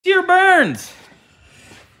Mr. Burns.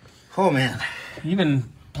 Oh man, You've been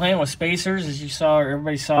playing with spacers, as you saw, or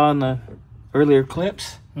everybody saw in the earlier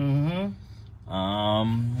clips. Mm-hmm.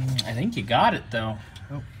 I think you got it though.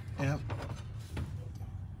 Oh, yeah.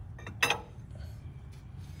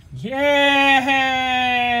 Yay!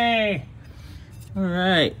 All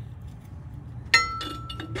right.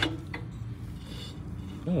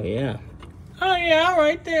 Oh yeah. Oh yeah,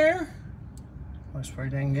 right there. Looks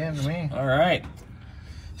pretty dang good to me. All right.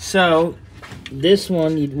 So this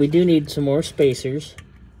one, we do need some more spacers.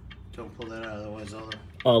 Don't pull that out,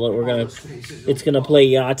 otherwise It's gonna play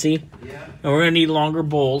Yahtzee. Yeah. And we're gonna need longer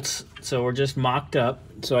bolts, so we're just mocked up.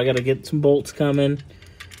 So I gotta get some bolts coming.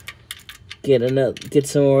 Get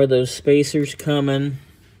some more of those spacers coming.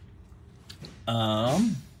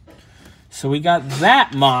 So we got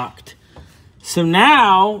that mocked. So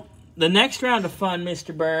now the next round of fun,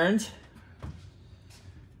 Mr. Burns,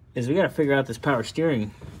 is we gotta figure out this power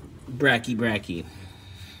steering bracky.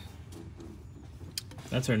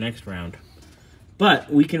 That's our next round. But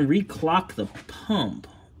we can reclock the pump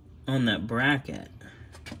on that bracket.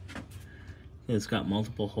 It's got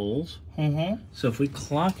multiple holes. Mm-hmm. So if we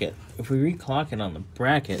reclock it on the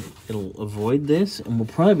bracket, it'll avoid this, and we'll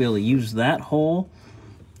probably be able to use that hole.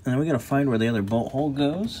 And then we gotta find where the other bolt hole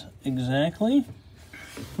goes exactly.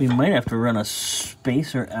 We might have to run a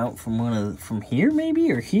spacer out from here,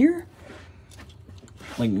 maybe, or here.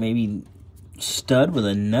 Like maybe stud with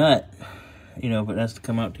a nut, you know, but it has to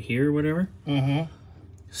come out to here or whatever. Mm-hmm.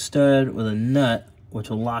 Stud with a nut, which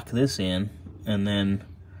will lock this in, and then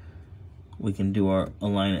we can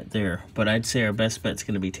align it there. But I'd say our best bet's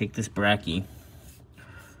going to be take this bracky,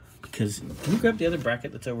 because can you grab the other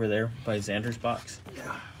bracket that's over there by Xander's box?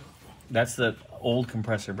 Yeah. That's the old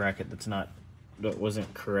compressor bracket that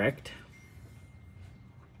wasn't correct.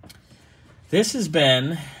 This has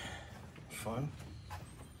been Fun.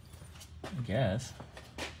 I guess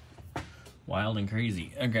wild and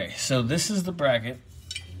crazy. Okay, so this is the bracket.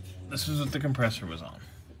 This is what the compressor was on.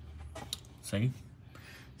 See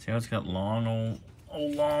how it's got long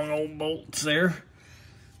old bolts there,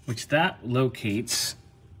 which that locates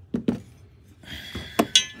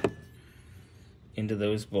into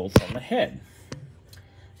those bolts on the head.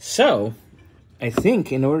 So I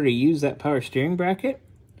think in order to use that power steering bracket,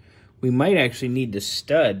 we might actually need to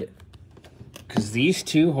stud, because these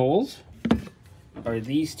two holes are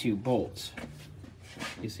these two bolts.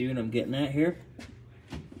 You see what I'm getting at here?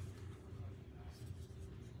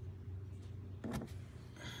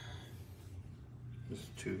 There's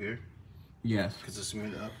two here. Yes. Because this is going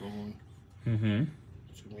to be the upper one. Mm-hmm.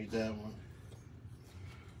 It's going to be that one.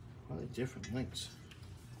 Probably different lengths.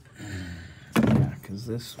 Yeah, because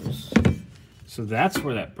this was... So that's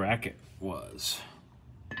where that bracket was.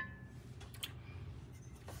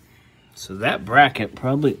 So that bracket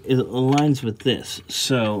probably aligns with this.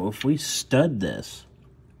 So if we stud this,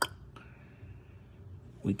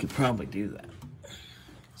 we could probably do that.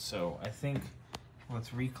 So I think let's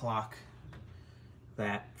reclock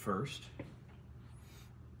that first,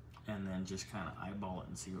 and then just kind of eyeball it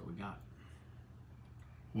and see what we got.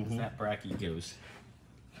 Mm-hmm. That bracket goes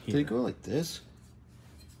here. Did it go like this?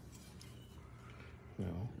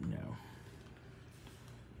 No.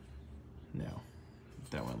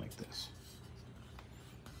 That went like this.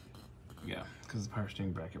 Yeah, because the power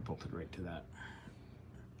steering bracket bolted right to that.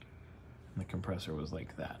 And the compressor was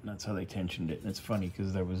like that. And that's how they tensioned it. And it's funny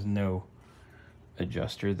because there was no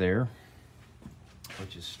adjuster there,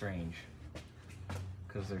 which is strange,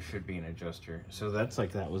 because there should be an adjuster. So that's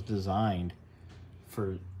like that was designed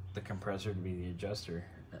for the compressor to be the adjuster.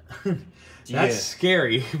 That's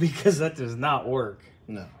scary because that does not work.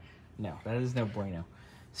 No, that is no bueno.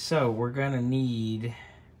 So we're gonna need,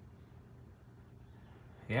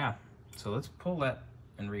 so let's pull that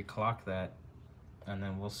and reclock that, and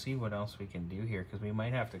then we'll see what else we can do here, because we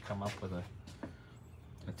might have to come up with a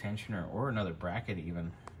tensioner or another bracket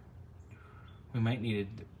even. We might need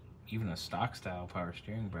even a stock style power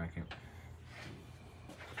steering bracket.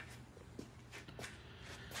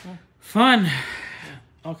 Yeah. Fun.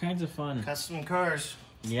 All kinds of fun. custom cars.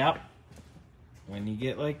 Yep. When you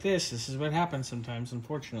get like this is what happens sometimes,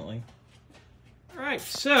 unfortunately. All right,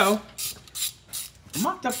 so I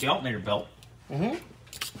mocked up the alternator belt. Mm-hmm.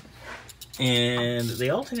 And the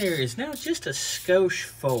alternator is now just a skosh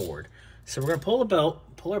forward. So we're going to pull the belt,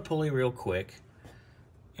 pull our pulley real quick,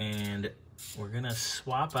 and we're going to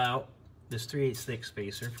swap out this 3/8 thick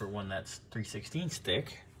spacer for one that's 3/16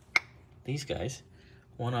 thick. These guys.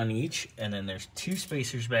 One on each, and then there's two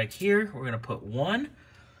spacers back here. We're going to put one,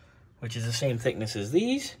 which is the same thickness as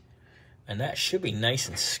these, and that should be nice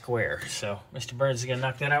and square. So Mr. Burns is going to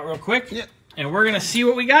knock that out real quick. Yep. and we're gonna see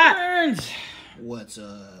what we got. What's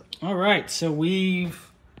up? All right, so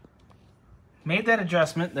we've made that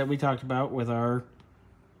adjustment that we talked about with our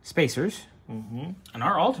spacers, and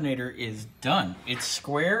our alternator is done. It's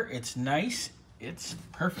square, it's nice, it's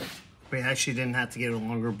perfect. We actually didn't have to get a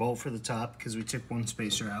longer bolt for the top because we took one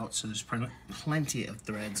spacer out, so there's plenty of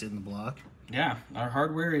threads in the block. Yeah, our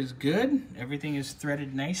hardware is good. Everything is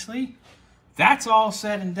threaded nicely. That's all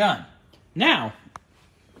said and done. Now,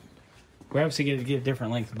 we're obviously going to get a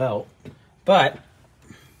different length belt, but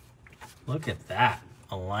look at that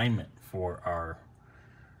alignment for our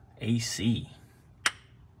AC.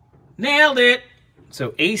 Nailed it!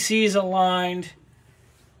 So AC is aligned,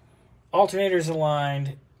 alternator's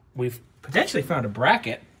aligned. We've potentially found a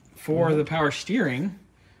bracket for the power steering,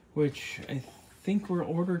 which I think we'll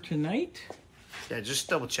order tonight. Yeah, just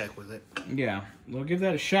double check with it. Yeah, we'll give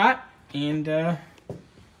that a shot, and might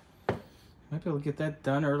be able to get that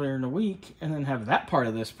done earlier in the week, and then have that part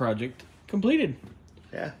of this project completed.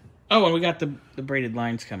 Yeah. Oh, and we got the braided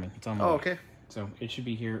lines coming. It's on the way. Okay. So it should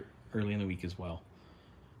be here early in the week as well.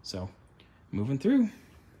 So, moving through,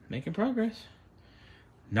 making progress.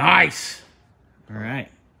 Nice! All right.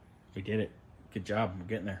 We did it. Good job. We're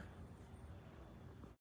getting there.